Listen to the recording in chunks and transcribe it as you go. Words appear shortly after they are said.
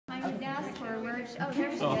her where she, oh,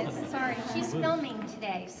 there she is. Sorry, she's filming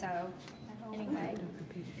today, so anyway.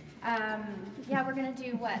 Yeah, we're going to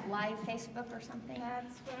do what, live Facebook or something?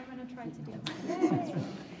 That's what I'm going to try to do.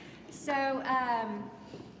 So,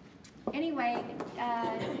 anyway,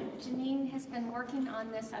 Jeanine has been working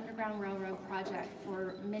on this Underground Railroad project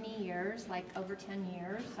for many years, like over 10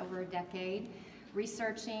 years, over a decade,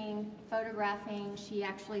 researching, photographing. She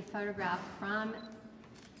actually photographed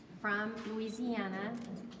from Louisiana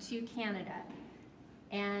to Canada.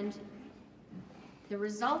 And the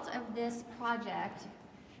result of this project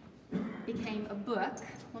became a book.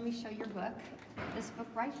 Let me show your book. This book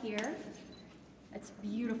right here. It's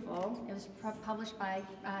beautiful. It was published by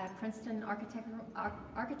Princeton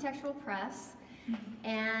Architectural Press,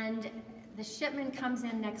 and the shipment comes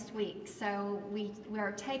in next week. So we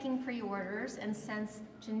are taking pre-orders, and since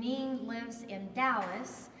Jeanine lives in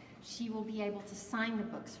Dallas, she will be able to sign the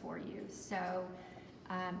books for you. So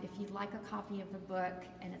if you'd like a copy of the book,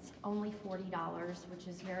 and it's only $40, which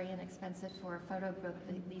is very inexpensive for a photo book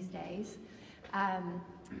these days,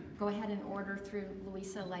 go ahead and order through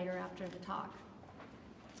Louisa later after the talk.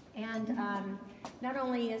 And not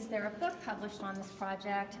only is there a book published on this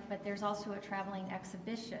project, but there's also a traveling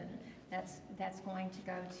exhibition that's going to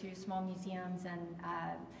go to small museums and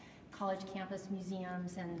college campus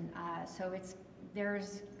museums, and so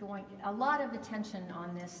there's going a lot of attention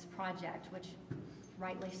on this project, which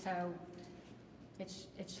rightly so it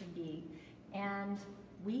should be. And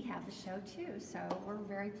we have the show too, so we're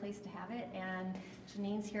very pleased to have it. And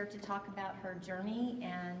Jeanine's here to talk about her journey,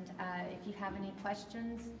 and if you have any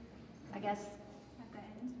questions, I guess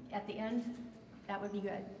at the end, that would be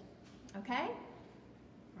good. Okay?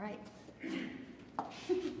 All right.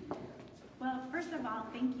 Well, first of all,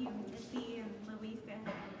 thank you, Missy and Louisa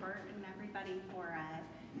and Bert and everybody for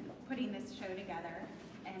putting this show together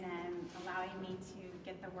and allowing me to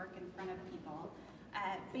get the work in front of people.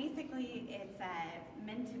 Basically, it's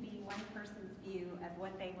meant to be one person's view of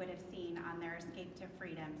what they would have seen on their escape to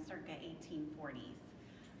freedom circa 1840s.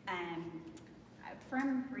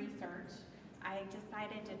 From research, I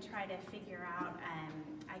decided to try to figure out,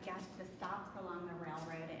 I guess, the stops along the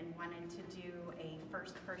railroad, and wanted to do a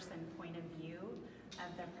first-person point of view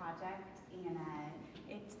of the project. And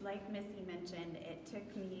it's like Missy mentioned, it took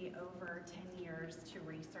me over 10 years to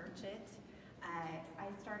research it. I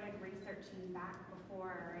started researching back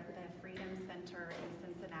before the Freedom Center in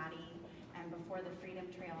Cincinnati and before the Freedom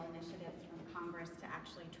Trail initiatives from Congress to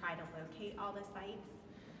actually try to locate all the sites.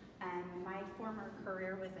 My former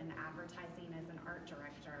career was in advertising as an art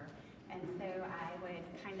director, and so I would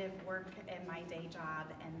kind of work in my day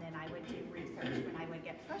job, and then I would do research when I would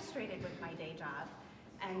get frustrated with my day job,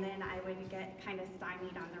 and then I would get kind of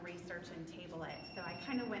stymied on the research and table it. So I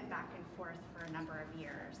kind of went back and forth for a number of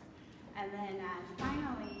years. And then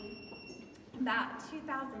finally, about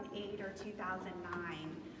 2008 or 2009,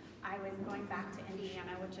 I was going back to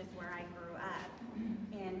Indiana, which is where I grew up.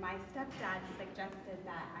 And my stepdad suggested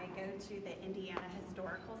that I go to the Indiana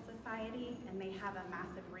Historical Society, and they have a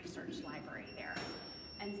massive research library there.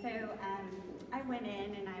 And so I went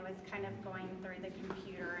in, and I was kind of going through the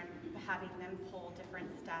computer and having them pull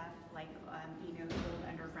different stuff, like you know, the old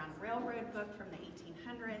Underground Railroad book from the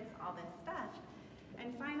 1800s, all this stuff.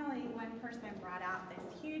 And finally, one person brought out this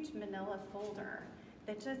huge manila folder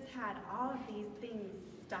that just had all of these things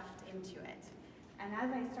stuffed into it. And as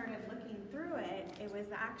I started looking through it, it was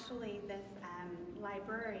actually this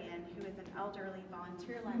librarian who is an elderly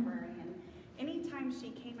volunteer librarian. Anytime she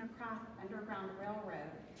came across Underground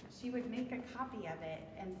Railroad, she would make a copy of it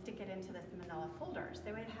and stick it into this manila folder. So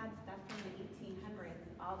it had stuff from the 1800s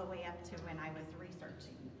all the way up to when I was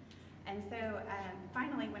researching. And so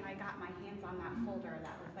finally, when I got my hands on that folder,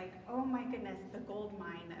 that was like, oh my goodness, the gold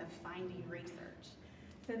mine of finding research.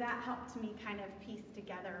 So that helped me kind of piece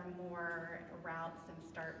together more routes and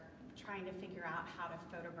start trying to figure out how to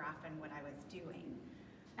photograph and what I was doing.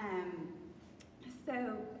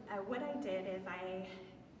 So what I did is I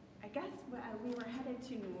guess we were headed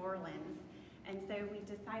to New Orleans, and so we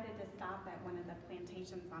decided to stop at one of the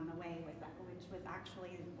plantations on the way, which was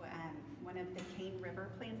actually one of the Cane River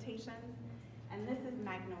plantations. And this is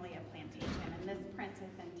Magnolia Plantation, and this print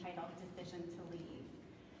is entitled Decision to Leave.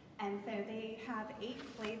 And so they have 8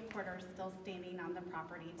 slave quarters still standing on the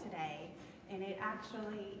property today. And it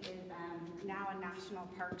actually is now a National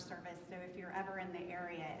Park Service, so if you're ever in the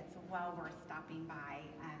area, it's well worth stopping by.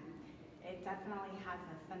 It definitely has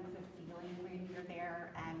a sense of feeling when you're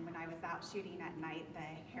there, and when I was out shooting at night, the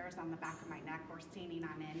hairs on the back of my neck were standing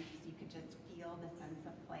on end because you could just feel the sense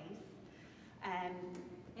of place.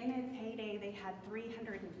 In its heyday, they had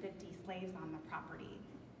 350 slaves on the property.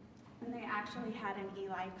 And they actually had an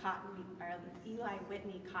Eli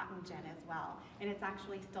Whitney cotton gin as well, and it's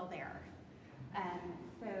actually still there.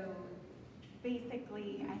 So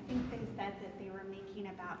basically, I think they said that they were making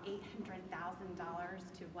about $800,000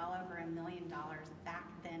 to well over $1 million back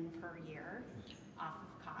then per year off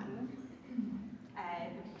of cotton.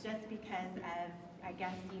 Just because of, I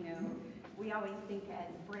guess, we always think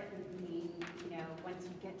as Britain being, once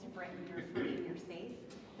you get to Britain, you're free and you're safe.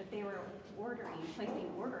 But they were placing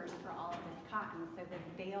orders for all of this cotton, so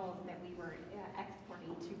the bales that we were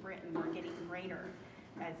exporting to Britain were getting greater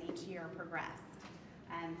as each year progressed.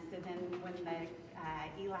 So then when the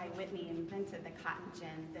Eli Whitney invented the cotton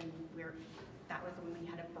gin, then that was when we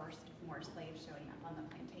had a burst of more slaves showing up on the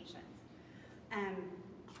plantations.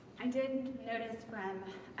 I did notice from,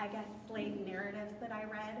 I guess, slave narratives that I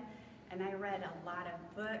read, and I read a lot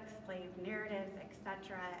of books, slave narratives,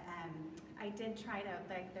 etc. I did try to,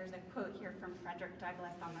 there's a quote here from Frederick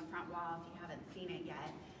Douglass on the front wall if you haven't seen it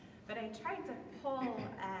yet. But I tried to pull,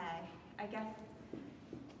 I guess,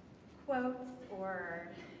 quotes or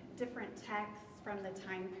different texts from the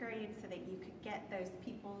time period so that you could get those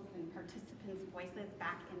people's and participants' voices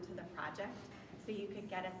back into the project so you could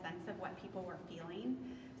get a sense of what people were feeling.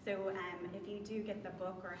 So if you do get the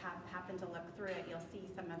book or happen to look through it, you'll see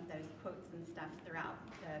some of those quotes and stuff throughout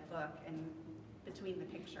the book and between the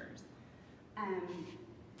pictures.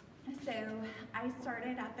 So I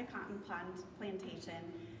started at the cotton plantation,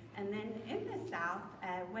 and then in the South,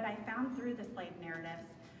 what I found through the slave narratives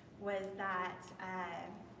was that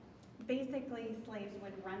basically slaves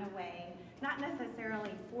would run away, not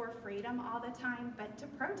necessarily for freedom all the time, but to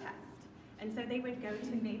protest. And so they would go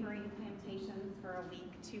to neighboring plantations for a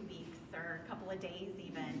week, 2 weeks, or a couple of days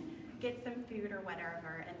even, get some food or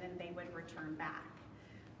whatever, and then they would return back.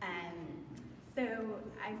 So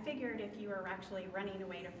I figured if you were actually running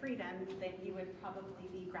away to freedom, then you would probably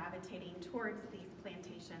be gravitating towards these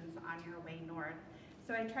plantations on your way north.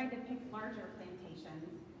 So I tried to pick larger plantations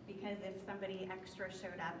because if somebody extra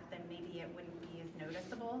showed up, then maybe it wouldn't be as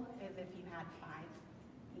noticeable as if you had 5,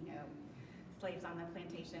 slaves on the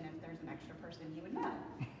plantation. If there's an extra person, you would know.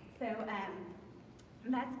 So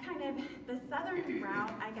that's kind of the southern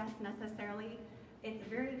route, I guess, necessarily. It's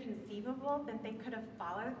very conceivable that they could have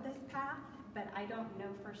followed this path, but I don't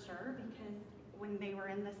know for sure because when they were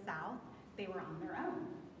in the South, they were on their own.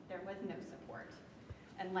 There was no support,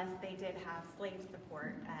 unless they did have slave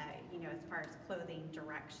support, as far as clothing,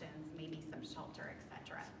 directions, maybe some shelter,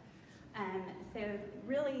 etc. So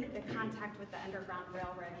really the contact with the Underground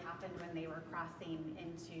Railroad happened when they were crossing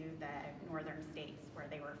into the northern states where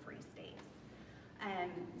they were free states.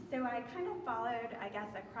 So I kind of followed, I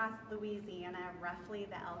guess, across Louisiana, roughly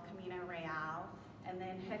the El Camino Real, and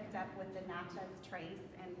then hooked up with the Natchez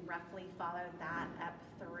Trace and roughly followed that up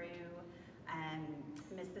through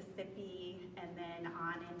Mississippi and then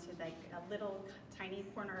on into a little tiny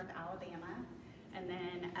corner of Alabama, and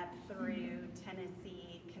then up through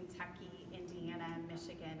Tennessee, Kentucky, Indiana,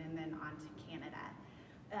 Michigan, and then on to Canada.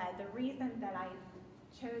 The reason that I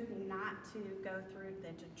chose not to go through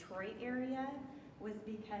the Detroit area was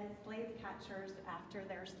because slave catchers, after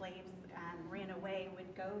their slaves ran away,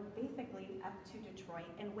 would go basically up to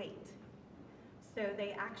Detroit and wait. So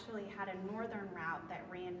they actually had a northern route that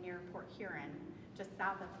ran near Port Huron, just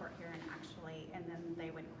south of Port Huron actually, and then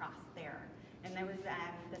they would cross there. And there was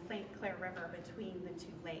the St. Clair River between the 2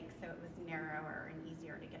 lakes, so it was narrower and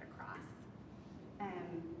easier to get across.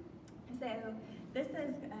 So this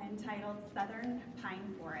is entitled Southern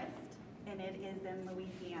Pine Forest, and it is in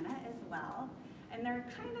Louisiana as well. And they're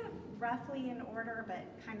kind of roughly in order, but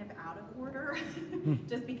kind of out of order,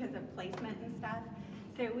 just because of placement and stuff.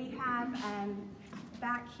 So we have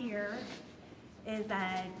back here is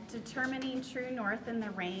determining true north in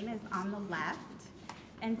the rain is on the left.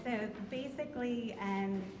 And so basically,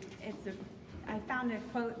 I found a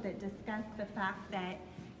quote that discussed the fact that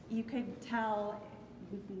you could tell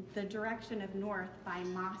the direction of north by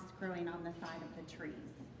moss growing on the side of the trees.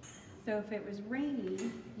 So if it was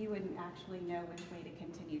raining, you wouldn't actually know which way to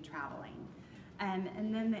continue traveling.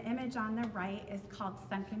 And then the image on the right is called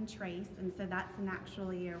Sunken Trace, and so that's an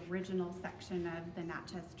actually original section of the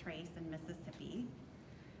Natchez Trace in Mississippi.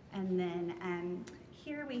 And then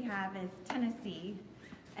here we have is Tennessee,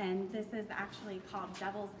 and this is actually called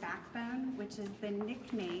Devil's Backbone, which is the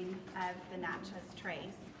nickname of the Natchez Trace.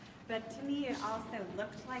 But to me, it also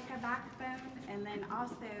looked like a backbone, and then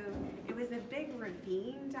also it was a big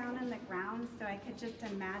ravine down in the ground, so I could just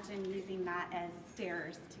imagine using that as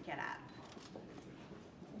stairs to get up.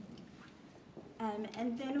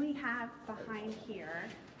 And then we have behind here,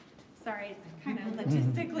 sorry, it's kind of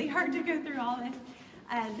logistically hard to go through all this.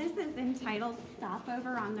 This is entitled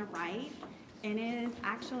Stopover on the Right, and it is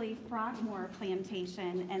actually Frogmore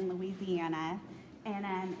Plantation in Louisiana.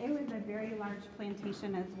 And it was a very large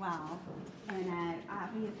plantation as well. And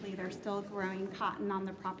obviously they're still growing cotton on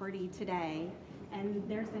the property today. And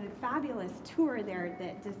there's a fabulous tour there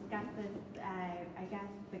that discusses, I guess,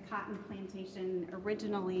 the cotton plantation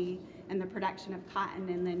originally and the production of cotton,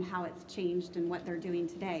 and then how it's changed and what they're doing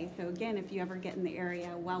today. So again, if you ever get in the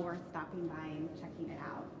area, well worth stopping by and checking it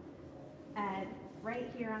out.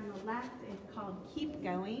 Right here on the left is called Keep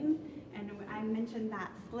Going, and I mentioned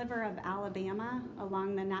that sliver of Alabama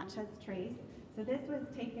along the Natchez Trace. So this was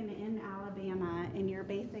taken in Alabama, and you're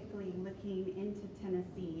basically looking into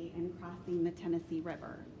Tennessee and crossing the Tennessee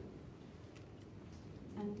River.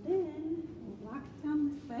 And then we'll walk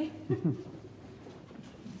down this way.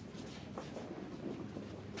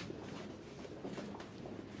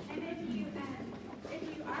 And if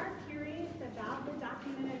you are curious about the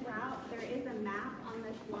documented route, there is a map on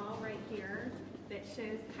this wall right here that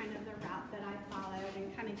shows kind of the route that I followed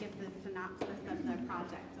and kind of gives a synopsis of the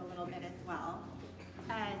project a little bit as well.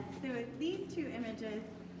 So these two images,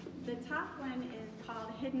 the top one is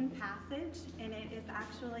called Hidden Passage, and it is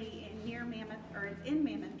actually near Mammoth, or it's in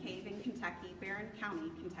Mammoth Cave in Kentucky, Barron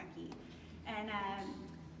County, Kentucky. And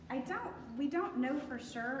we don't know for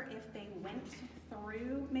sure if they went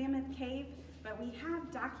through Mammoth Cave, but we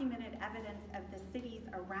have documented evidence of the cities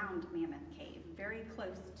around Mammoth Cave, very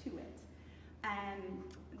close to it.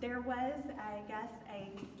 There was, I guess, a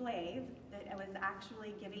slave that was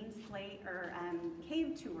actually giving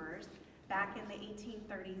cave tours back in the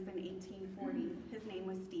 1830s and 1840s. His name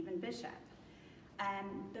was Stephen Bishop.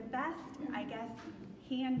 The best, I guess,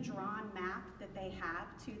 hand-drawn map that they have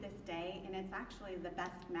to this day, and it's actually the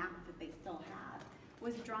best map that they still have,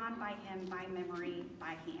 was drawn by him by memory,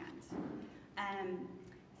 by hand.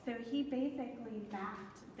 So he basically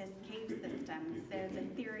mapped this cave system. So the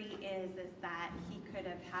theory is that he could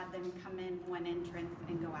have had them come in one entrance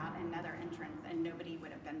and go out another entrance, and nobody would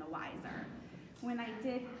have been the wiser. When I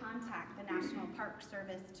did contact the National Park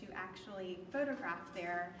Service to actually photograph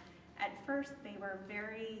there, at first they were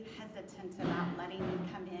very hesitant about letting me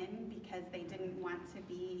come in because they didn't want to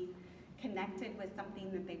be connected with something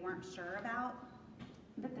that they weren't sure about.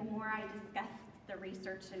 But the more I discussed the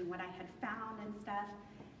research and what I had found and stuff,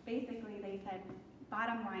 basically they said,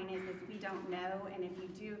 bottom line is we don't know, and if you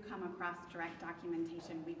do come across direct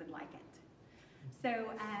documentation, we would like it. So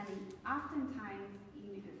oftentimes,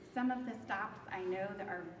 some of the stops I know that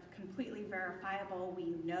are completely verifiable.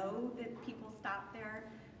 We know that people stop there.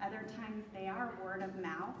 Other times they are word of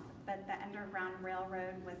mouth, but the Underground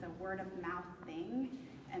Railroad was a word of mouth thing,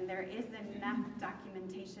 and there is enough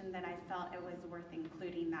documentation that I felt it was worth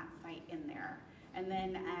including that site in there. And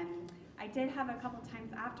then I did have a couple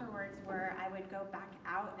times afterwards where I would go back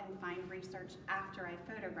out and find research after I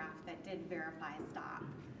photographed that did verify a stop.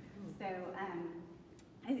 So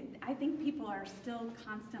I think people are still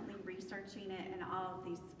constantly researching it, and all of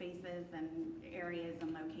these spaces and areas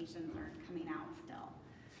and locations are coming out still.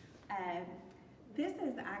 This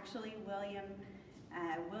is actually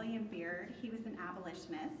William Beard. He was an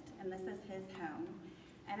abolitionist, and this is his home.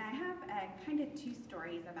 And I have kind of two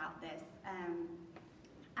stories about this.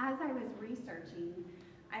 As I was researching,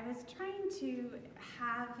 I was trying to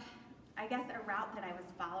have, I guess, a route that I was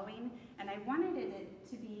following, and I wanted it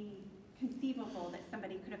to be conceivable that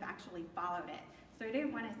somebody could have actually followed it. So I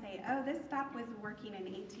didn't want to say, oh, this stop was working in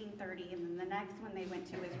 1830, and then the next one they went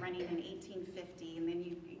to was running in 1850, and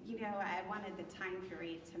then you know, I wanted the time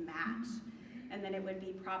period to match, and then it would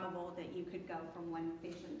be probable that you could go from one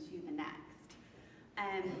station to the next.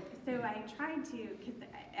 So I tried to, because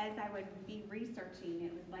as I would be researching,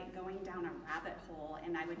 it was like going down a rabbit hole,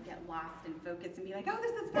 and I would get lost in focus and be like, oh,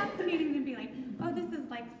 this is fascinating, and be like, oh, this is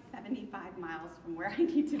like 75 miles from where I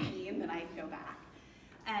need to be, and then I'd go back.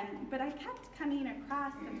 But I kept coming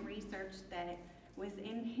across some research that was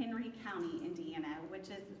in Henry County, Indiana, which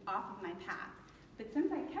is off of my path. But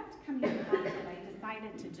since I kept coming across it, I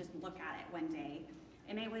decided to just look at it one day.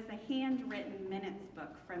 And it was a handwritten minutes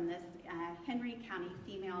book from this Henry County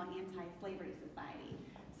Female Anti-Slavery Society.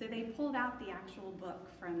 So they pulled out the actual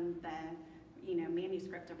book from the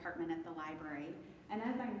manuscript department at the library. And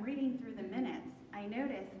as I'm reading through the minutes, I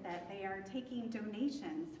noticed that they are taking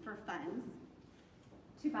donations for funds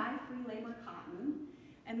to buy free labor cotton,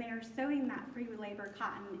 and they are sewing that free labor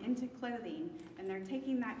cotton into clothing, and they're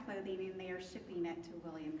taking that clothing and they are shipping it to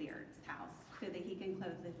William Beard's house so that he can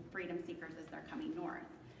clothe the freedom seekers as they're coming north.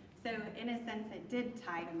 So in a sense, it did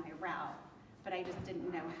tie to my route, but I just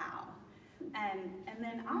didn't know how. And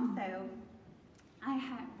then also,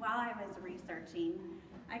 while I was researching,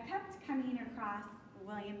 I kept coming across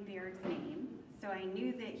William Beard's name, so I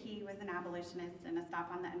knew that he was an abolitionist and a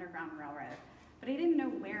stop on the Underground Railroad, but I didn't know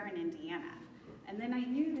where in Indiana. And then I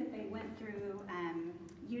knew that they went through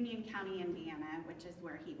Union County, Indiana, which is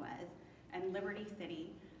where he was, and Liberty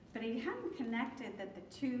City, but I hadn't connected that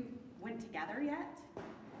the two went together yet.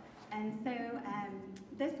 And so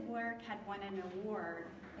this work had won an award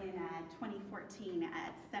in 2014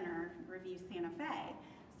 at Center Review Santa Fe.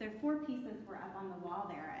 So 4 pieces were up on the wall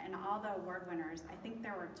there, and all the award winners, I think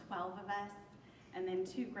there were 12 of us, and then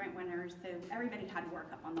 2 grant winners, so everybody had work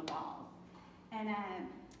up on the walls. And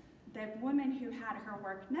the woman who had her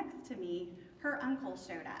work next to me, her uncle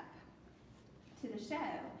showed up to the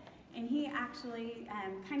show, and he actually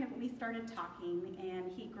we started talking,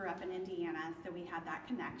 and he grew up in Indiana, so we had that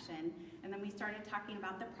connection, and then we started talking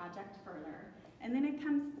about the project further, and then it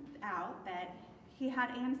comes out that he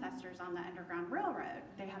had ancestors on the Underground Railroad.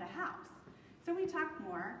 They had a house. So we talked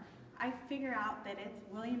more. I figure out that it's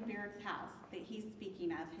William Beard's house that he's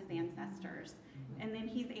speaking of, his ancestors. And then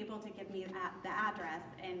he's able to give me the address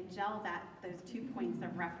and gel those 2 points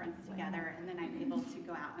of reference together, and then I'm able to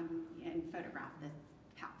go out and photograph this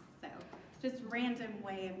house. So just random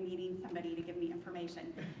way of meeting somebody to give me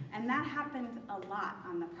information. And that happened a lot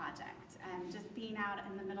on the project. Just being out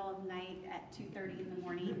in the middle of the night at 2:30 in the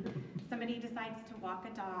morning, somebody decides to walk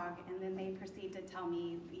a dog, and then they proceed to tell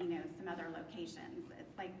me, some other locations.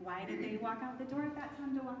 It's like, why did they walk out the door at that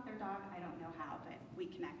time to walk their dog? I don't know how, but we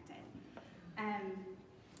connected.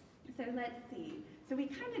 So let's see. So we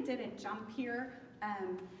kind of did a jump here,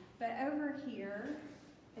 but over here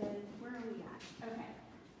is, where are we at? Okay.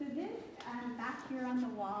 So this back here on the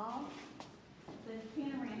wall, this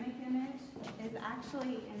panoramic image is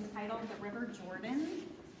actually entitled The River Jordan.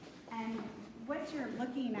 And what you're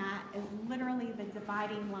looking at is literally the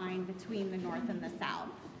dividing line between the North and the South.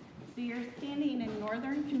 So you're standing in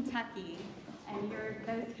northern Kentucky, and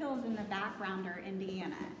those hills in the background are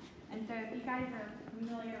Indiana. And so if you guys are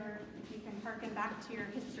familiar, if you can harken back to your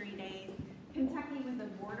history days, Kentucky was a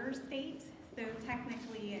border state, so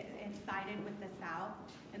technically it sided with the South,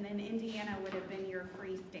 and then Indiana would have been your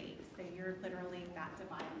free state, so you're literally that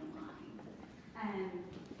dividing line.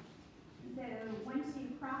 So once you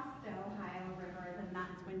crossed the Ohio River, then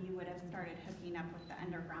that's when you would have started hooking up with the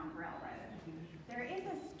Underground Railroad. There is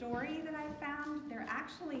a story that I found. There are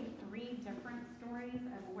actually 3 different stories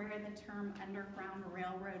of where the term Underground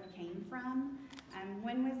Railroad came from.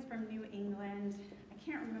 One was from New England. I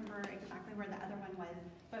can't remember exactly where the other one was,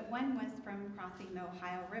 but one was from crossing the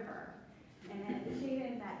Ohio River. And it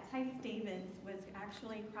stated that Tice Davids was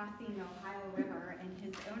actually crossing the Ohio River, and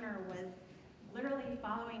his owner was literally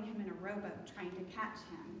following him in a rowboat trying to catch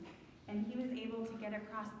him. And he was able to get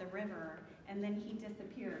across the river, and then he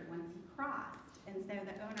disappeared once he crossed. And so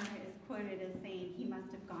the owner is quoted as saying he must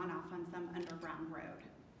have gone off on some underground road.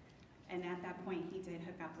 And at that point, he did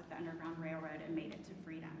hook up with the Underground Railroad and made it to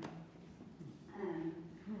freedom.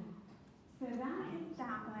 So that is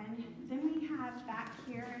that one. Then we have back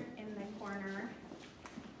here in the corner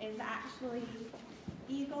is actually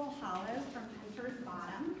Eagle Hollow from Hunter's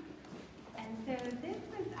Bottom. And so this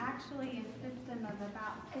was actually a system of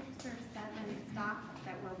about 6 or 7 stops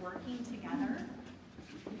that were working together.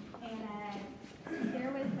 And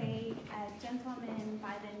there was a gentleman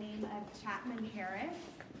by the name of Chapman Harris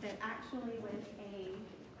that actually was a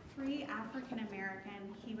free African American.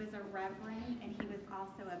 He was a reverend, and he was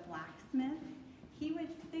also a blacksmith. He would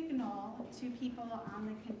signal to people on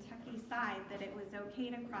the Kentucky side that it was okay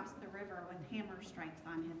to cross the river with hammer strikes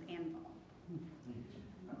on his anvil.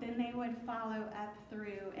 Then they would follow up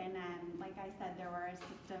through, and like I said, there were a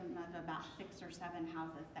system of about 6 or 7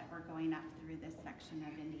 houses that were going up through this section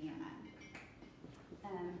of Indiana.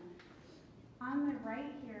 On the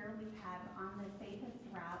right here, we have on the safest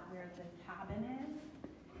route where the cabin is,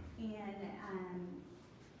 and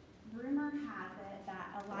rumor has it that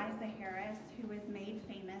Eliza Harris, who was made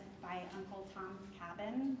famous by Uncle Tom's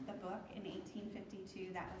Cabin, the book in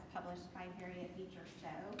 1852 that was published by Harriet Beecher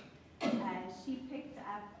Stowe, she picked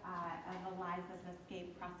up of Eliza's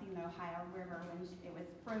escape crossing the Ohio River when it was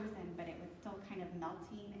frozen, but it was still kind of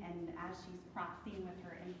melting, and as she's crossing with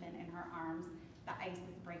her infant in her arms, the ice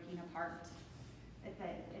is breaking apart. It's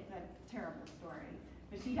a terrible story,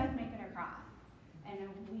 but she does make it across. And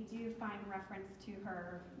we do find reference to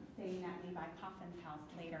her staying at Levi Coffin's house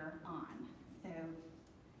later on. So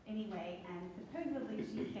anyway, and supposedly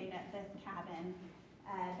she stayed at this cabin.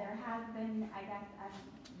 There has been, I guess,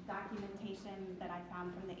 documentation that I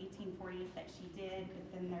found from the 1840s that she did, but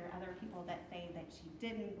then there are other people that say that she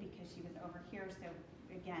didn't because she was over here. So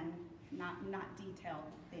again, not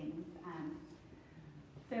detailed things.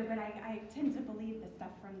 So, but I tend to believe the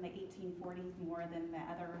stuff from the 1840s more than the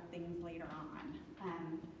other things later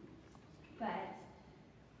on. But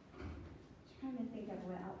trying to think of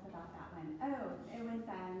what else about that one. Oh, it was,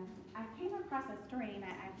 I came across a story, and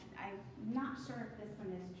I'm not sure if this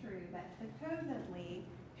one is true, but supposedly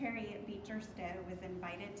Harriet Beecher Stowe was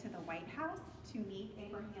invited to the White House to meet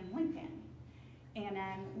Abraham Lincoln. And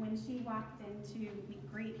when she walked in to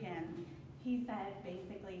greet him, he said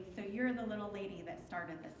basically, "So you're the little lady that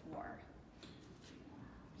started this war."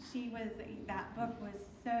 That book was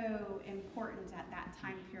so important at that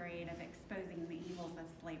time period of exposing the evils of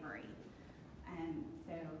slavery. And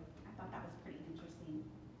so I thought that was pretty interesting.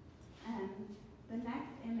 The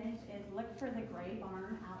next image is look for the gray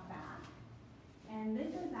barn out back. And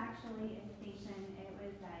this is actually a station. It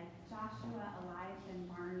was a Joshua Eliason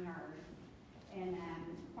barnyard and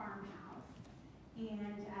farmhouse.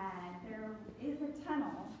 And there is a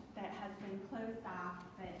tunnel that has been closed off,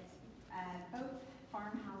 but both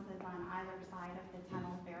farmhouses on either side of the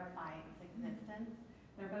tunnel verify its existence.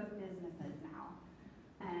 They're both businesses now.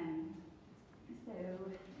 So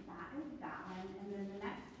that is that one. And then the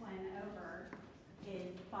next one over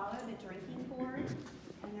is Follow the Drinking Board.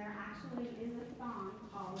 And there actually is a song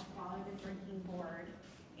called Follow the Drinking Board.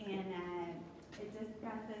 And it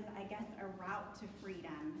discusses, I guess, a route to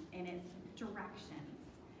freedom and its directions.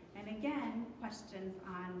 And again, questions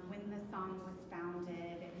on when the song was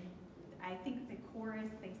founded. I think the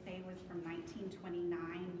chorus, they say, was from 1929,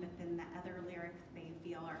 but then the other lyrics they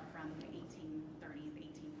feel are from the 1830s,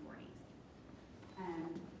 1840s.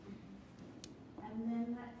 And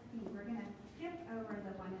then let's see, we're going to skip over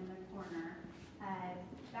the one in the corner.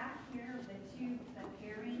 Back here, the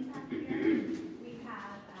pairing back here, we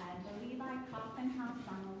have the Levi Coffin House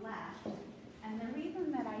on the left. And the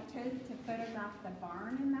reason that I chose to photograph the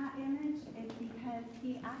barn in that image is because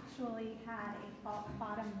he actually had a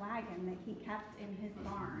bottom wagon that he kept in his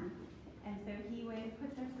barn. And so he would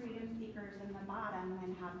put the freedom seekers in the bottom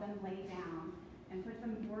and have them lay down and put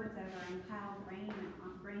some boards over and pile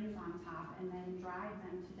grains on top and then drive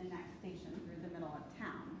them to the next station through the middle of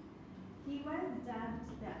town. He was dubbed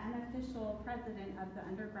the unofficial president of the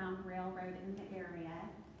Underground Railroad in the area.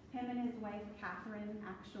 Him and his wife, Catherine,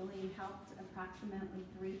 actually helped approximately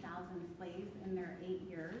 3,000 slaves in their 8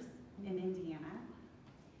 years in Indiana.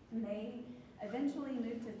 And they eventually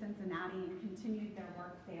moved to Cincinnati and continued their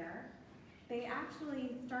work there. They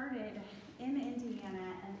actually started in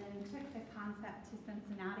Indiana and then took the concept to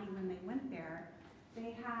Cincinnati when they went there.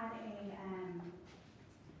 They had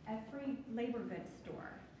a free labor goods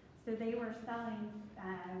store. So they were selling,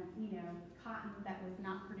 cotton that was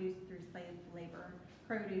not produced through slave labor,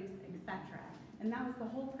 produce, etc. And that was the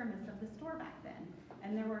whole premise of the store back then.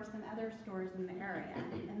 And there were some other stores in the area,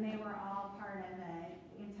 and they were all part of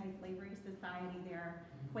the anti-slavery society there,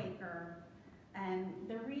 Quaker. And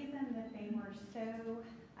the reason that they were so,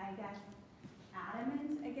 I guess,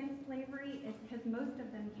 adamant against slavery is because most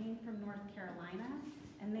of them came from North Carolina,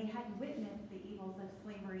 and they had witnessed the evils of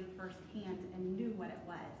slavery firsthand and knew what it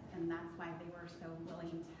was, and that's why they were so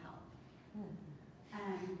willing to help.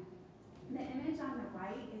 The image on the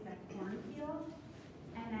right is a cornfield,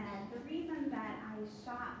 and the reason that I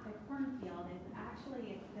shot the cornfield is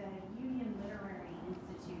actually it's the Union Literary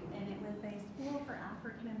Institute, and it was a school for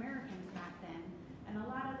African Americans back then, and a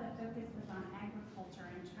lot of the focus was on agriculture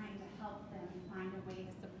and trying to help them find a way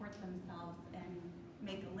to support themselves and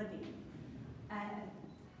make a living.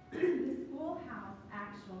 The schoolhouse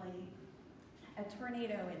actually, a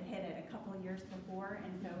tornado had hit it a couple of years before,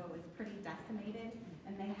 and so it was pretty decimated,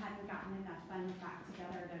 and they hadn't gotten enough funds back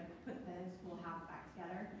together to put the schoolhouse back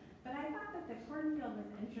together. But I thought that the cornfield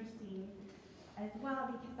was interesting as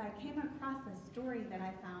well because I came across a story that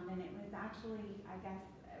I found, and it was actually, I guess,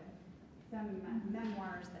 some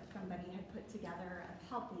memoirs that somebody had put together of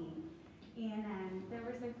helping. And there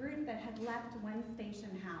was a group that had left one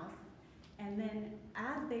station house, and then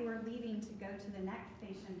as they were leaving to go to the next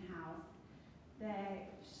station house, the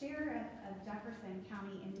sheriff of Jefferson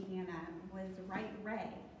County, Indiana, was Wright Ray,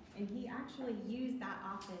 and he actually used that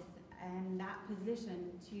office and that position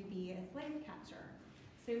to be a slave catcher.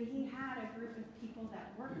 So he had a group of people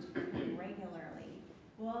that worked for him regularly.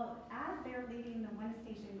 Well, as they're leaving the one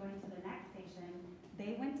station going to the next station,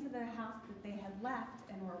 they went to the house that they had left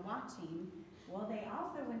and were watching. Well, they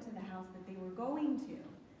also went to the house that they were going to.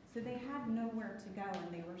 So they had nowhere to go and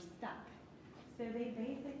they were stuck. So they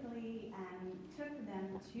basically took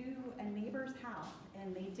them to a neighbor's house,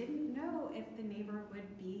 and they didn't know if the neighbor would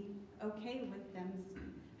be okay with them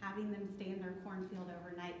having them stay in their cornfield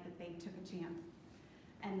overnight, but they took a chance.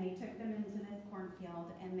 And they took them into this cornfield,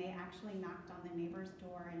 and they actually knocked on the neighbor's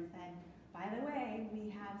door and said, by the way, we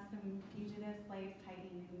have some fugitive slaves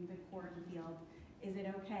hiding in the cornfield. Is it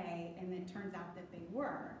okay? And it turns out that they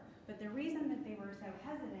were. But the reason that they were so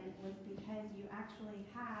hesitant was because you actually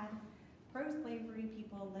had pro-slavery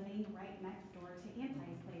people living right next door to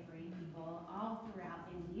anti-slavery people all throughout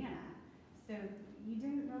Indiana. So you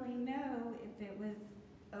didn't really know if it was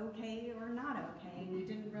okay or not okay, and you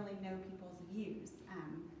didn't really know people's views.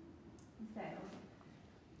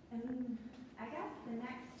 And I guess the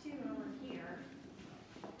next two over here,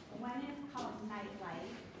 one is called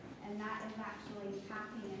Nightlight, and that is actually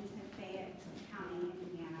passing into Fayette County,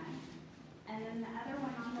 Indiana. And then the other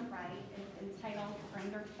one on the right is entitled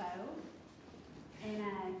Friend or Foe.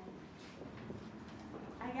 And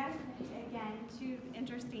I guess, again, two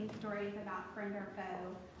interesting stories about Friend or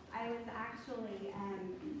Foe. I was actually,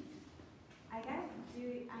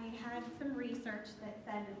 I had some research that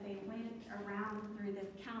said that they went around through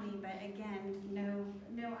this county, but again,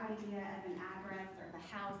 no idea of an address or the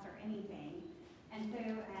house or anything. And so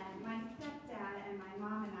my stepdad and my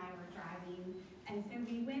mom and I were driving, and so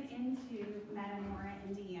we went into Metamora,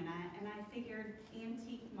 Indiana, and I figured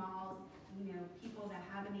antique malls, you know, people that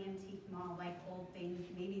have an antique mall like old things,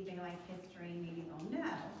 maybe they like history, maybe they'll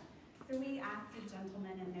know. So we asked a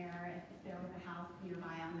gentleman in there if there was a house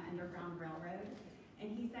nearby on the Underground Railroad,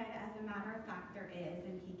 and he said, as a matter of fact, there is,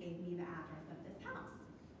 and he gave me the address of this house.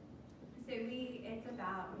 So it's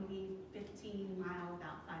about maybe 15 miles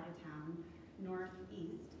outside of town,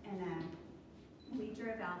 northeast, and we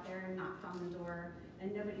drove out there and knocked on the door,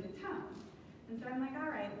 and nobody was home. And so I'm like,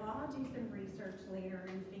 all right, well, I'll do some research later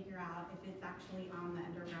and figure out if it's actually on the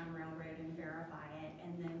Underground Railroad and verify it,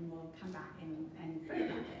 and then we'll come back and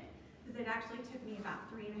photograph it. Because it actually took me about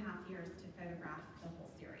 3.5 years to photograph the whole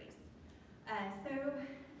series. So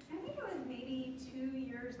I think it was maybe 2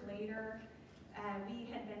 years later,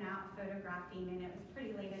 we had been out photographing, and it was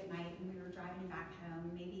pretty late at night, and we were driving back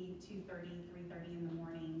home, maybe 2:30, 3:30 in the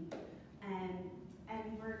morning, and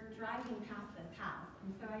we're driving past this house.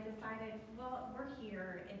 And so I decided, well, we're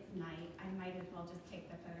here, it's night, I might as well just take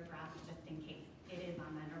the photograph just in case it is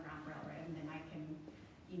on the Underground Railroad, and then I can,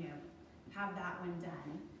 you know, have that one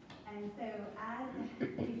done. And so as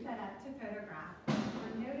we set up to photograph,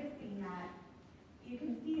 we're noticing that you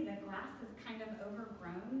can see the grass is kind of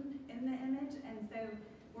overgrown in the image, and so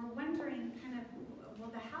we're wondering kind of, well,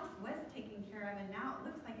 the house was taken care of, and now it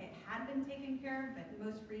looks like it had been taken care of, but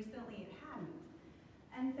most recently it hadn't.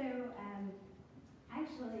 And so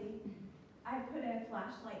actually, I put a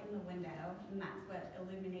flashlight in the window, and that's what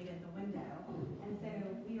illuminated the window. And so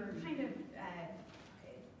we were kind of,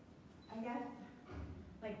 I guess,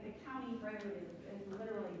 like the county road is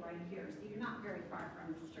literally right here, so you're not very far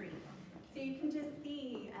from the street. So you can just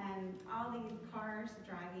see all these cars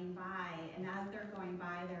driving by, and as they're going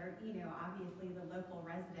by, they're, you know, obviously the local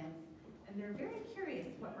residents, and they're very curious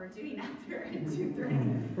what we're doing out there at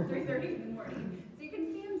 2:30, 3:30 in the morning. So you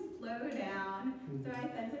can see them slow down. So I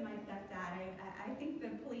said to my stepdad, I think the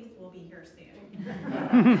police will be here soon.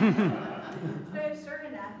 So sure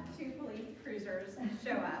enough, 2 police cruisers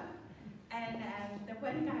show up. And the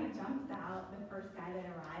one guy jumps out, the first guy that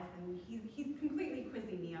arrives, and he's completely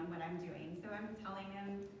quizzing me on what I'm doing. So I'm telling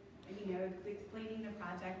him, you know, explaining the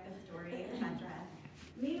project, the story, etc.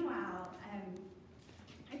 Meanwhile,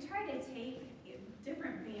 I try to take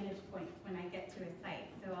different vantage points when I get to a site.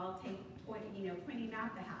 So I'll take pointing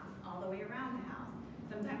out the house, all the way around the house.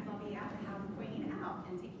 Sometimes I'll be at the house pointing out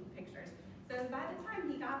and taking pictures. So by the time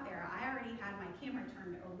he got there, I already had my camera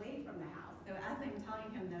turned away from the house. So as I'm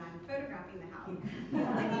telling him that I'm photographing the house, he's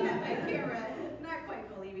looking at my camera, not quite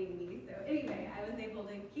believing me. So anyway, I was able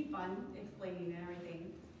to keep on explaining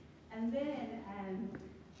everything. And then,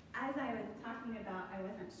 as I was talking about, I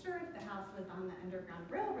wasn't sure if the house was on the Underground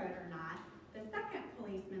Railroad or not, the second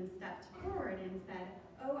policeman stepped forward and said,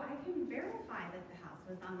 oh, I can verify that the house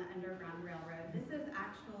was on the Underground Railroad. This is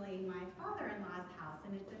actually my father-in-law's house,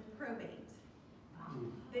 and it's a probate.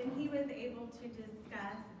 Then he was able to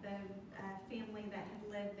discuss the family that had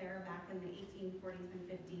lived there back in the 1840s and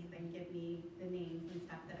 50s and give me the names and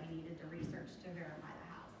stuff that I needed to research to verify the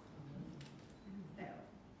house. So,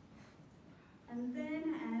 and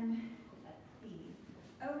then, let's see,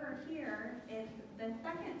 over here is the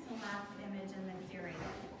second to last image in the series.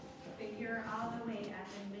 So you're all the way up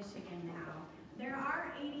in Michigan now. There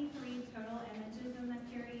are 83 total images in the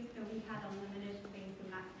series, so we had a limited space, and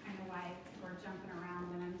that's kind of why we're jumping around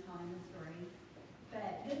when I'm telling the story.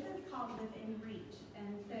 But this is called Within Reach,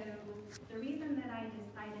 and so the reason that I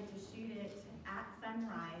decided to shoot it at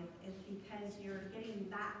sunrise is because you're getting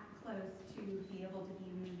that close to be able to be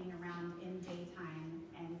moving around in daytime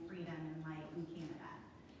and freedom and light in Canada.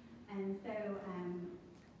 And so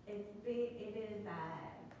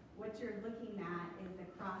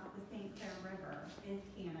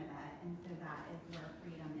that is where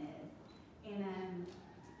freedom is. And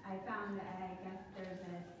I found, I guess there's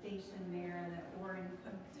a station there, the Orrin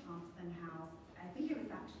Cook Thompson House. I think it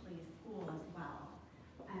was actually a school as well.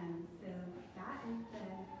 So that is the,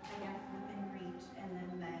 I guess, within reach, and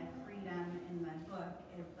then the freedom in the book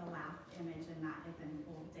is the last image, and that is in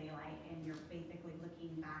full daylight, and you're basically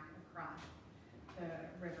looking back across the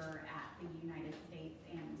river at the United States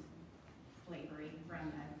and slavery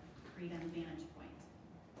from a freedom vantage point.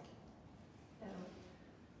 So,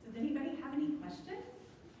 does anybody have any questions?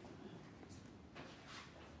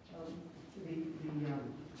 The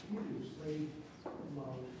Hebrew slave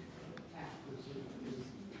law act is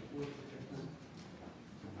worth it.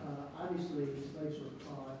 Obviously, slaves were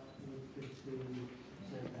caught with being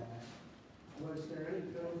sent back. Was there any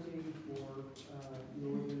penalty for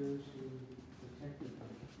Northerners who protected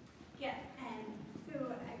them? Yes, and so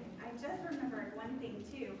I just remembered one thing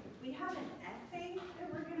too. We have an essay that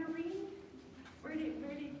we're going to read.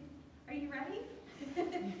 Are you ready?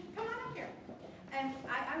 Come on up here. And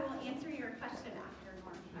I will answer your question after,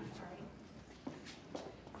 Norm. I'm sorry.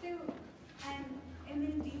 So, and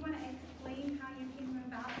then do you want to explain how you came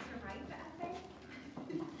about to write the essay?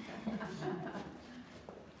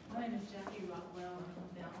 My name is Jackie Rockwell. I'm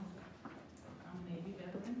from Dallas. I'm a Navy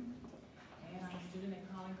veteran, and I'm a student at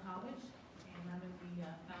College, and I'm at the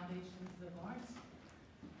Foundations of Arts.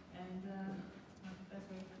 And my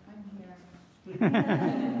professor, I'm here. We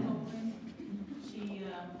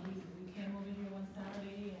came over here one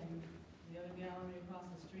Saturday, and the other gallery across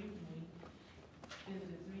the street, and we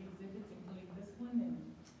visited 3 exhibits, including this one.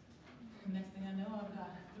 And next thing I know, I've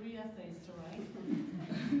got 3 essays to write.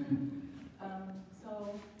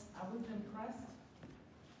 So I was impressed.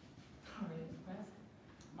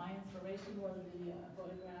 My inspiration was the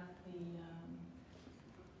photograph, the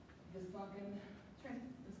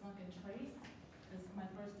sunken trace. This my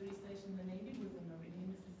first duty station in the Navy was in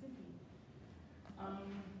Meridian, Mississippi.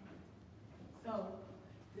 So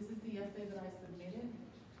this is the essay that I submitted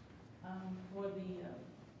for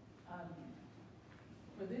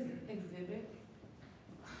this exhibit.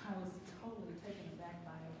 I was totally taken aback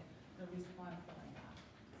by the response that I got.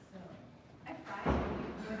 So I cried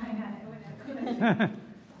when I got it. Whenever.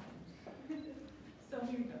 So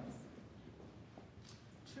here goes.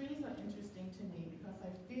 Trees are interesting to me because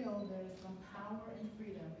I feel there is some power and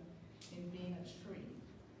freedom in being a tree.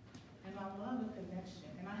 And I love the connection,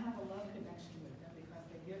 and I have a love connection with them because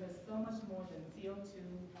they give us so much more than CO2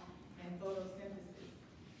 and photosynthesis.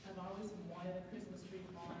 I've always wanted a Christmas tree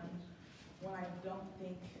farm when I don't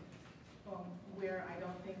think, where I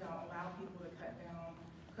don't think I'll allow people to cut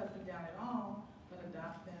them down at all, but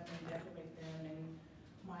adopt them and decorate them in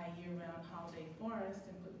my year-round holiday forest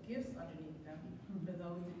and put gifts underneath them for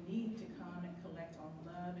those in need to come and collect on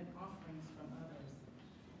love and offerings from others.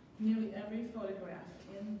 Nearly every photograph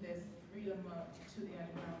in this Freedom to the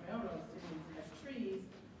Underground Railroad series has trees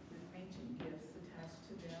with ancient gifts attached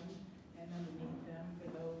to them and underneath them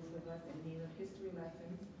for those of us in need of history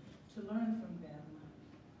lessons to learn from them.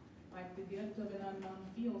 Like the gift of an unknown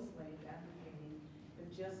field slave advocating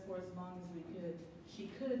that just for as long as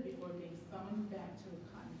she could before being summoned back to a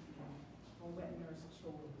cotton field or wet nurse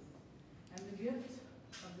chores. And the gift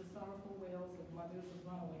of the sorrowful wails of mothers of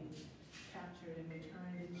runaways captured and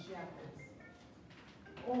returned in shackles.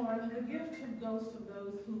 Or the gift of ghosts of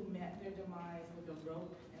those who met their demise with a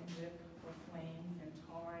rope and whip or flames and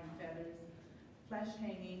tar and feathers, flesh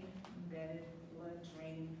hanging, embedded, blood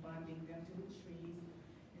draining, bonding them to the trees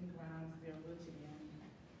and grounds they're rooted in.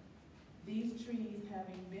 These trees,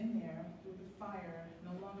 having been there through the fire,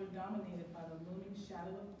 no longer dominated by the looming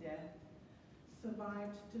shadow of death,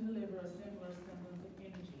 survived to deliver a simpler semblance of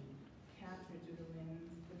energy captured through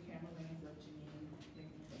the camera lens of Jeanine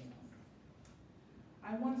Michna-Bales.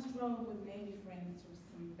 I once drove with Navy friends through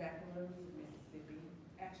some back roads of Mississippi,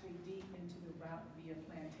 actually deep into the route via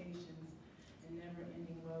plantations and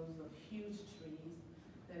never-ending rows of huge trees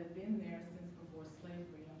that had been there since before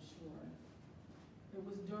slavery, I'm sure. It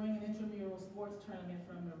was during an intramural sports tournament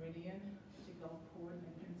from Meridian to Gulfport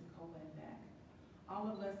and Pensacola and back. All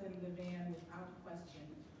of us in the van, without question,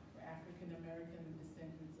 were African-American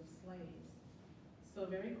descendants of slaves. So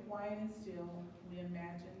very quiet and still, we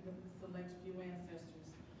imagined that the select few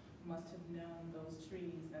ancestors must have known those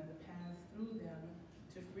trees and the paths through them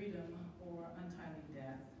to freedom or untimely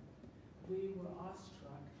death. We were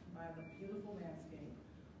awestruck by the beautiful landscape,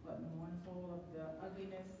 but mournful of the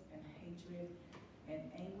ugliness and hatred and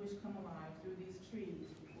anguish come alive through these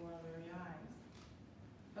trees before our very eyes.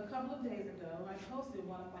 A couple of days ago, I posted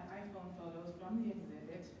one of my iPhone photos from the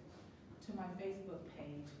exhibit to my Facebook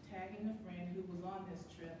page, tagging a friend who was on this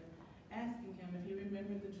trip, asking him if he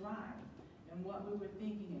remembered the drive and what we were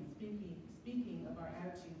thinking and speaking of our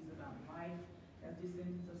attitudes about life as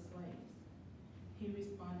descendants of slaves. He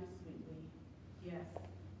responded sweetly, yes,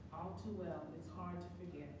 all too well, it's hard to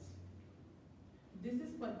forget. This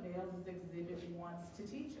is what Bales' exhibit wants to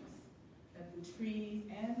teach us, that the trees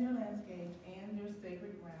and their landscape and their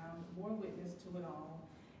sacred ground bore witness to it all,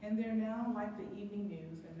 and they're now like the evening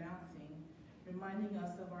news announcing, reminding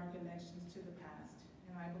us of our connections to the past.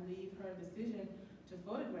 And I believe her decision to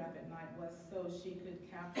photograph at night was so she could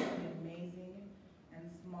capture the amazing and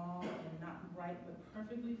small and not bright but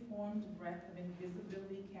perfectly formed breadth of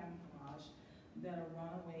invisibility camouflage that a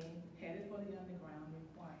runaway headed for the underground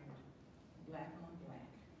required, black on black.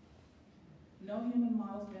 No human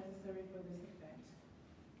models necessary for this effect.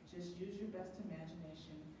 Just use your best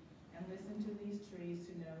imagination and listen to these trees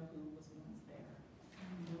to know who was once there.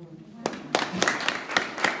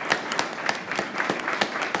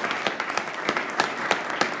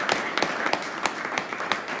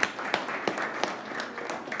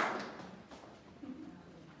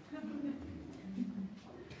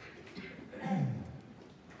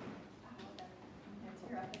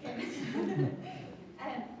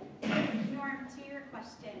 Norm, to your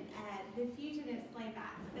question, the Fugitive Slave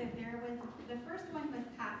Act. So the first one was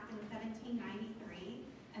passed in 1793,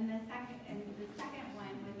 and the second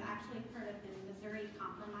one was actually part of the Missouri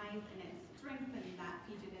Compromise, and it strengthened that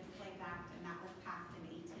Fugitive Slave Act, and that was passed in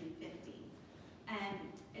 1850. And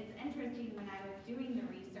it's interesting, when I was doing the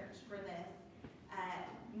research for this,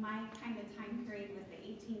 my kind of time period was the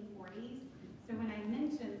 1840s. So when I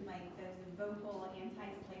mentioned like those vocal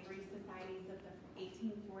anti-slavery societies of the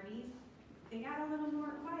 1840s, they got a little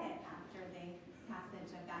more quiet after the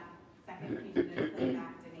passage of that second Fugitive Slave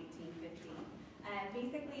Act in 1850.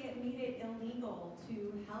 Basically, it made it illegal to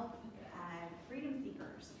help freedom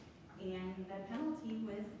seekers, and the penalty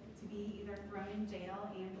was to be either thrown in jail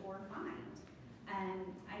and or fined.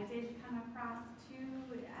 I did come across two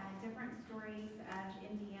different stories of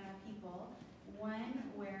Indiana people. One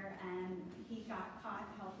where he got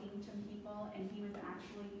caught helping some people, and he was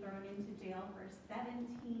actually thrown into jail for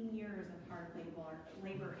 17 years of hard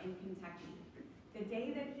labor in Kentucky. The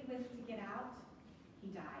day that he was to get out,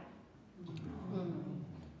 he died.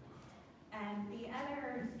 And the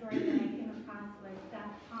other story that I came across was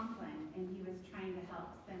Seth Conklin, and he was trying to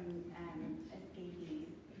help some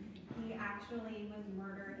escapees. He actually was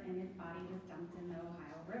murdered, and his body was dumped in the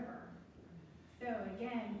Ohio River. So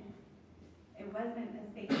again, it wasn't a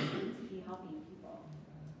safe thing to be helping people.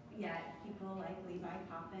 Yet people like Levi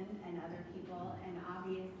Coffin and other people, and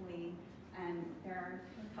obviously there are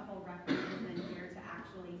a couple references in here to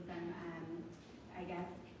actually some, I guess,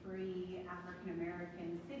 free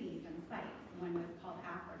African-American cities and sites. One was called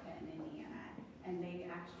Africa in Indiana, and they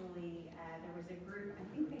actually, there was a group, I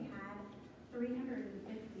think they had 350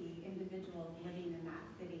 individuals living in that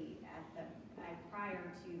city at the prior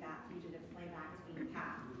to that Fugitive Slave Act being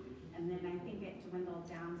passed. And then I think it dwindled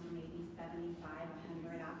down to maybe 75,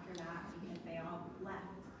 100 after that, because they all left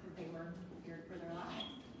because they were feared for their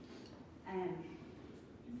lives.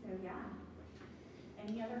 So yeah.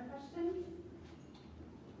 Any other questions?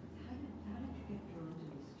 How did you get drawn to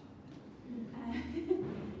this topic?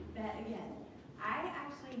 Yes. I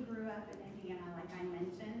actually grew up in Indiana, like I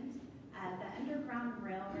mentioned. The Underground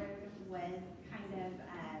Railroad was kind of,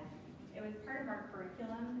 it was part of our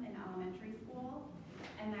curriculum in elementary school.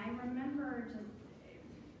 And I remember just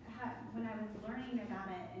when I was learning about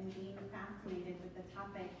it and being fascinated with the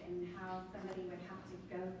topic and how somebody would have to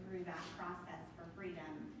go through that process for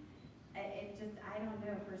freedom. It just, I don't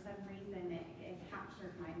know, for some reason it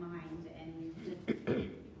captured my mind and just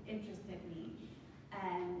interested me.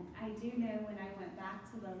 I do know when I went back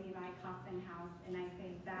to the Levi Coffin house, and I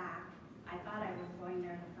say back, I thought I was going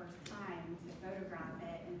there the first time to photograph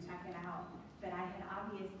it and check it out, but I had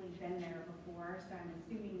obviously been there before, so I'm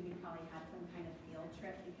assuming we probably had some kind of field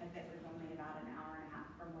trip because it was only about an hour and a half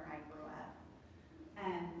from where I grew up.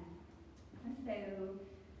 So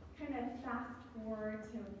kind of fast forward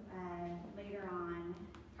to later on,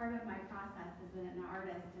 part of my process as an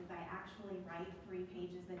artist is I actually write 3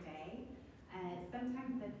 pages a day.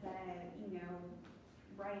 Sometimes it's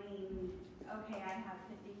writing, okay, I have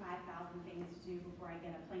 55,000 things to do before I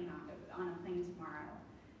get on a plane tomorrow,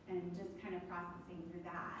 and just kind of processing through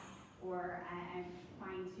that. Or I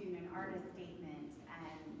fine-tune an artist statement,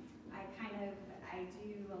 and I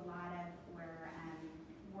do a lot of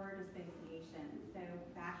word association. So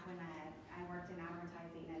back when I worked in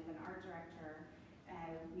advertising as an art director,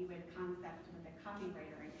 we would concept with a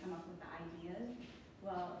copywriter and come up with the ideas.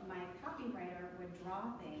 Well, my copywriter would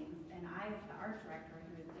draw things, and I, as the art director,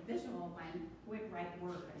 who is the visual one, would write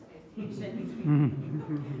word associations.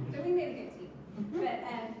 So we made a good team. But,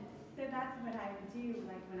 so that's what I would do,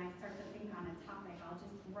 like when I start to think on a topic, I'll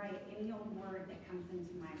just write any old word that comes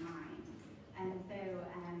into my mind. And so,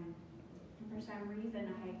 for some reason,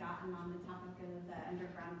 I had gotten on the topic of the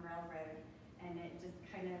Underground Railroad, and it just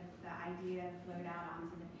kind of, the idea flowed out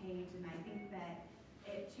onto the page, and I think that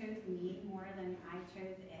it chose me more than I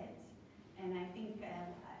chose it. And I think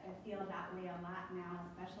I feel that way a lot now,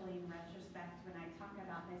 especially in retrospect, when I talk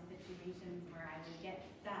about those situations where I would get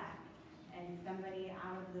stuck and somebody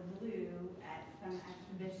out of the blue at some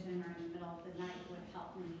exhibition or in the middle of the night would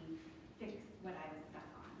help me fix what I was stuck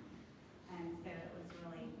on. And so it was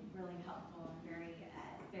really, really helpful and very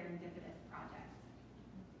serendipitous project.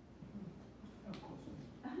 Of course.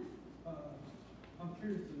 I'm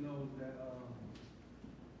curious to know that,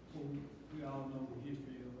 well, we all know the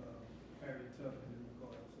history of Harry Tubman in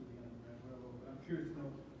regards to the Underground Railroad. But I'm curious to know,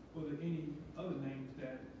 were there any other names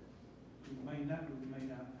that we may not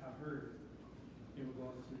have heard in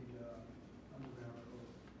regards to the Underground Railroad?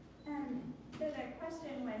 So the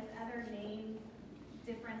question was other names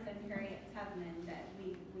different than Harriet Tubman that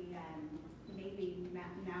we maybe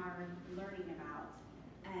now are learning about.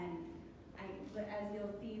 But as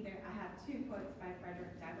you'll see there, I have two quotes by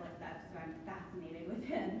Frederick Douglass up, so I'm fascinated with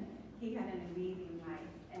him. He had an amazing life.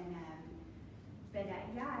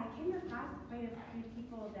 Yeah, I came across quite a few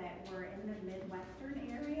people that were in the Midwestern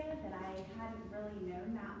area that I hadn't really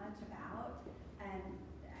known that much about. And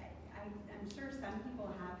I'm sure some people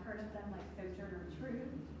have heard of them, like Sojourner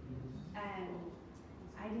Truth.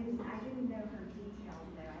 I didn't know her details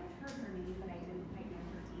though. I had heard her name, but I didn't quite know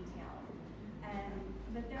her details.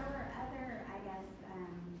 But there were other, I guess,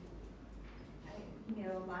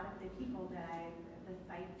 a lot of the people that the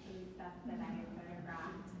sites and stuff that I had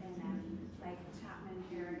photographed, and like Chapman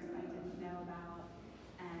Harris, I didn't know about.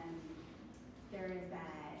 There is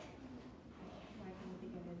I can't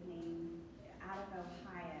think of his name, out of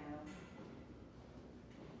Ohio.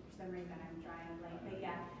 For some reason I'm drawing a blank, but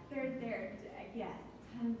yeah, yes,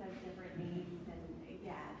 tons of different names, and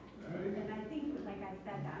yeah. And I think, like I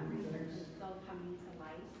said, that research is still coming to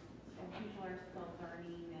light, and people are still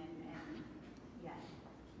learning, and yes.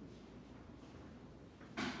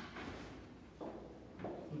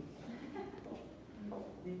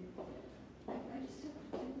 I just have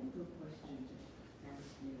a technical question to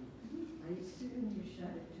ask you. I assume you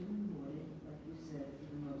shot at 2 in the morning, like you said, for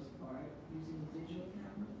the most part, using a digital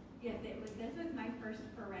camera? Yes, this was my first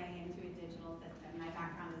foray into a digital system. My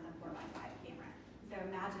background is a 4x5 camera. So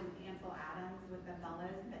imagine Ansel Adams with the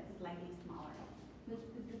bellows, but slightly smaller. But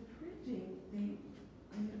the printing, they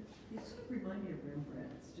sort of remind me of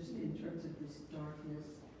Rembrandt's, just in terms of this darkness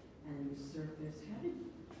and the surface. How did you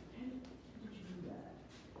do that?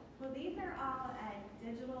 Well, these are all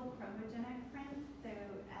digital chromogenic prints. So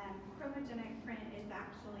chromogenic print is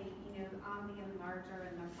actually, on the enlarger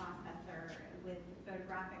in the processor with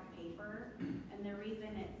photographic paper. And the reason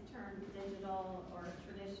it's termed digital or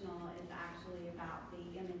traditional is actually about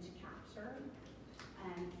the image capture.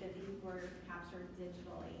 So these were captured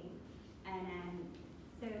digitally.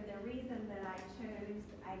 So the reason that I chose,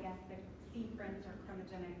 I guess, the C prints or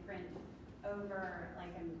chromogenic prints over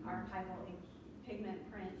like an archival pigment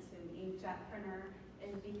print and inkjet printer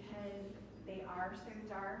is because they are so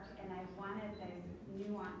dark, and I wanted those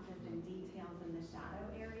nuances and details in the shadow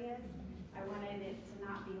areas. I wanted it to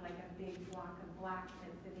not be like a big block of black,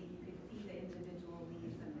 but so that you could see the individual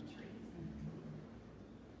leaves and the trees.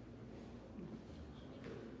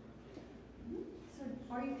 So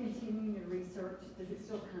are you continuing your research? Does it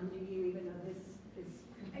still come to you even though this is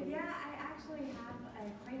complete? Yeah, I actually have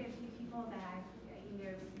quite a few people that I've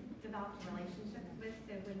developed relationships with,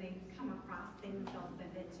 so when they come across things, they'll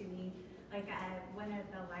send it to me. Like one of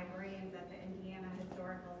the librarians at the Indiana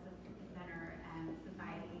Historical Center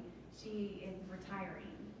Society, she is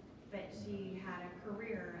retiring, but she had a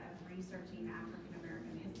career of researching African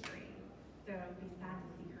American history. So it would be sad to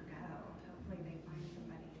see her go. Hopefully they find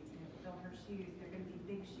somebody to fill her shoes. They're going to be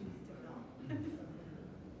big shoes to fill. Are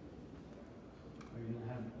you going to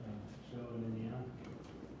have a show in Indiana?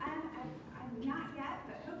 I'm not yet,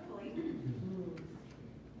 but hopefully.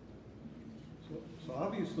 So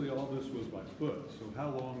obviously all this was by foot, so how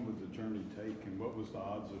long would the journey take, and what was the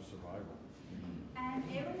odds of survival?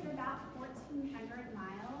 It was about 1,400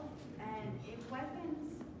 miles, and it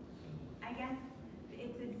wasn't, I guess,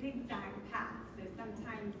 it's a zigzag path, so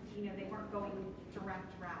sometimes, they weren't going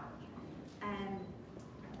direct route.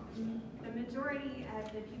 The majority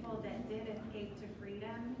of the people that did escape to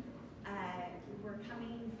freedom were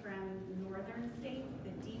coming from northern states.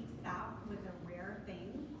 The deep south was a rare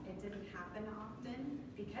thing. It didn't happen often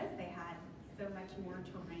because they had so much more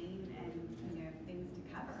terrain and things to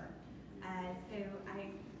cover. So I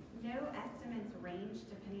know estimates range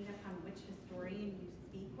depending upon which historian you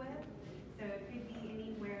speak with. So it could be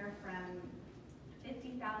anywhere from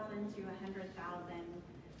 50,000 to 100,000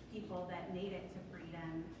 people that made it to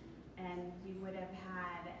freedom. And you would have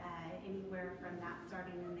had anywhere from that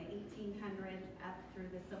starting in the 1800s up through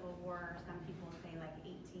the Civil War. Some people say like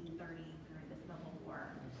 1830 through the Civil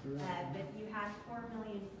War. But you had 4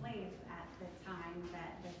 million slaves at the time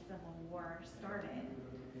that the Civil War started.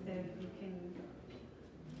 So you can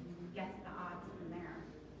guess the odds from there.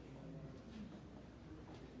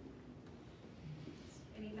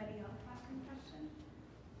 Anybody else have some questions?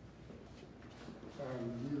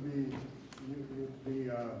 You'd be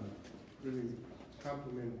really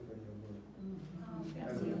complimented for your work. Oh,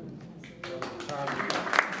 As thank you.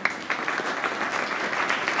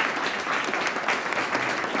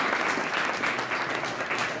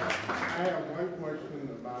 I have one question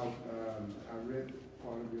about, I read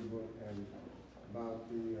part of your book and about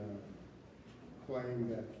the claim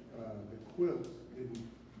that the quilts didn't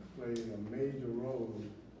play a major role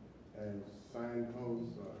as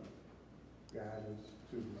signposts or guidance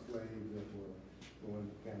to the slaves that were going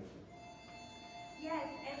to Canada. Yes,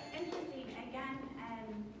 it's interesting. Again,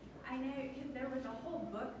 I know because there was a whole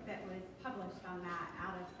book that was published on that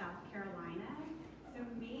out of South Carolina. So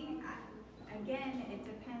again, it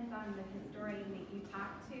depends on the historian that you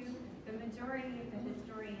talk to. The majority of the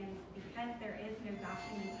historians, because there is no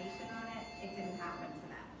documentation on it, it didn't happen to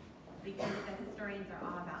them. Because the historians are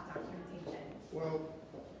all about documentation. Well,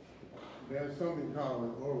 there's something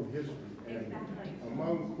called oral history. And Exactly.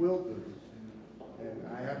 among quilters, and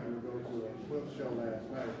I happened to go to a quilt show last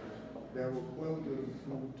night, there were quilters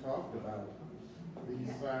who talked about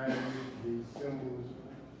these signs, these symbols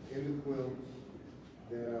in the quilts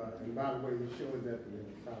that are, and by the way, the show is at the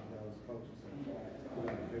South Dallas Culture Center.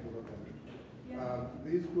 Take a look at it.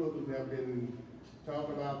 These quilters have been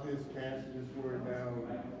talking about this, passing this word down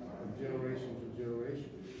from generation to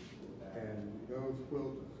generation. And those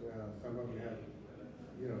quilters, some of them have,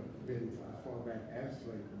 been as far back as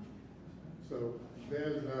slavery. So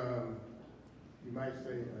there's, you might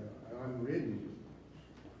say, an unwritten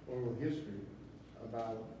oral history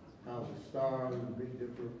about how the stars, the Big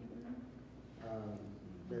Dipper,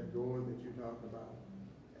 that door that you talked about,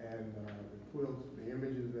 and the quilts, the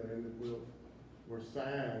images that are in the quilts, were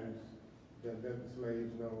signs that let the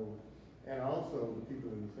slaves know, and also the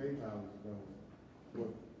people in the safe houses know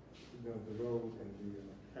what the road and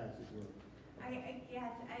the passage were.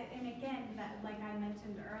 Yes, and again, like I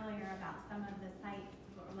mentioned earlier about some of the sites,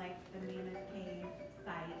 like the Mammoth Cave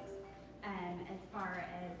site, as far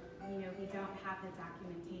as, we don't have the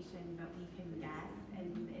documentation, but we can guess,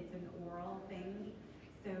 and it's an oral thing.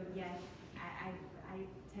 So yes, I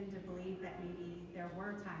tend to believe that maybe there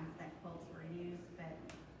were times that quilts were used, but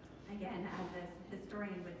again, as a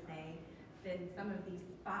historian would say, then some of these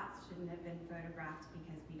spots shouldn't have been photographed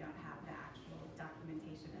because we don't have the actual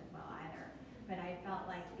documentation as well either. But I felt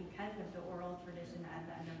like because of the oral tradition of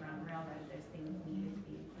the Underground Railroad, those things needed to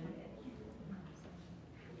be included.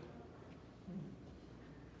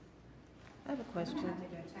 I have a question. I'm gonna have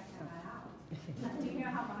to go check that out. Do you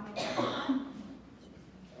know how long it took?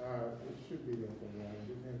 It should be there for a while.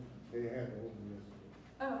 They had to open this.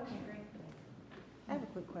 Oh, okay, great. I have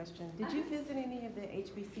a quick question. Did you visit any of the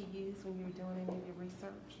HBCUs when you were doing any of your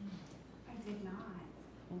research? I did not.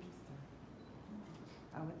 Interesting.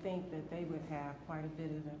 I would think that they would have quite a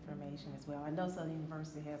bit of information as well. I know Southern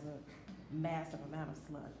University has a massive amount of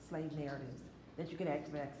slave narratives that you could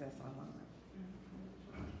actually access online.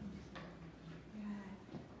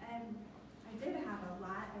 I did have a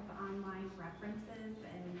lot of online references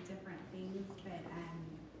and different things, but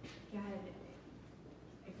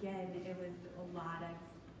again, it was a lot of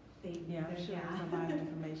things. Yeah, I'm so, sure there's a lot of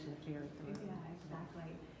information to ferry through. Yeah,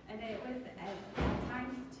 exactly. And it was, at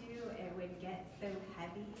times too, it would get so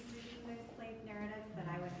heavy reading those slave narratives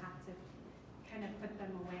that I would have to kind of put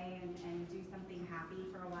them away and do something happy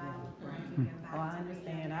for a while before I could go back. Oh, I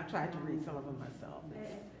understand. I've tried to read some of them myself.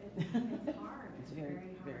 It's hard. It's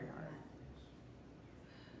very, very hard.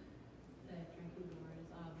 The drinking door is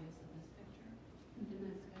obvious in this picture. And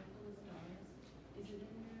that sky full of stars, is it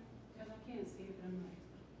in there? Because I can't see it, but I'm like,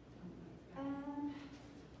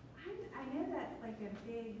 I know that's like a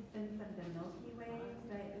big sense of the Milky Way,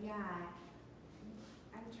 but yeah,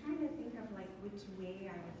 I'm trying to think of like which way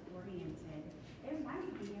I was oriented. It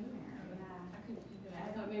might be in there, yeah. I couldn't figure it out.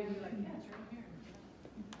 I thought maybe you were like, yeah, it's right here.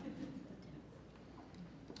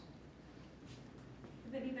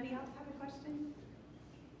 Does anybody else have a question?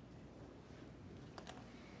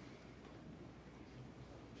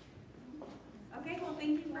 Okay, well,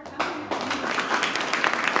 thank you for coming.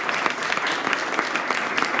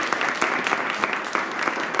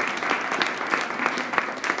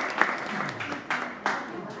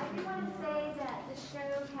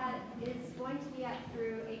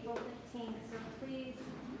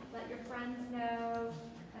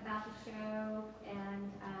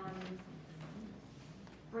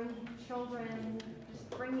 children, just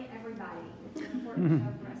bring everybody. It's an important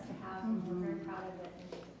show for us to have, and we're very proud of it.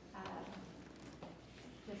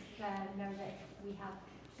 Just know that we have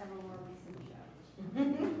several more weeks in the show.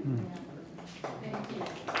 Thank you.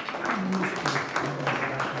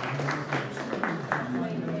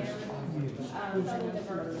 Southern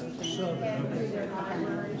diversity. And through their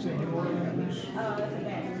library. It's a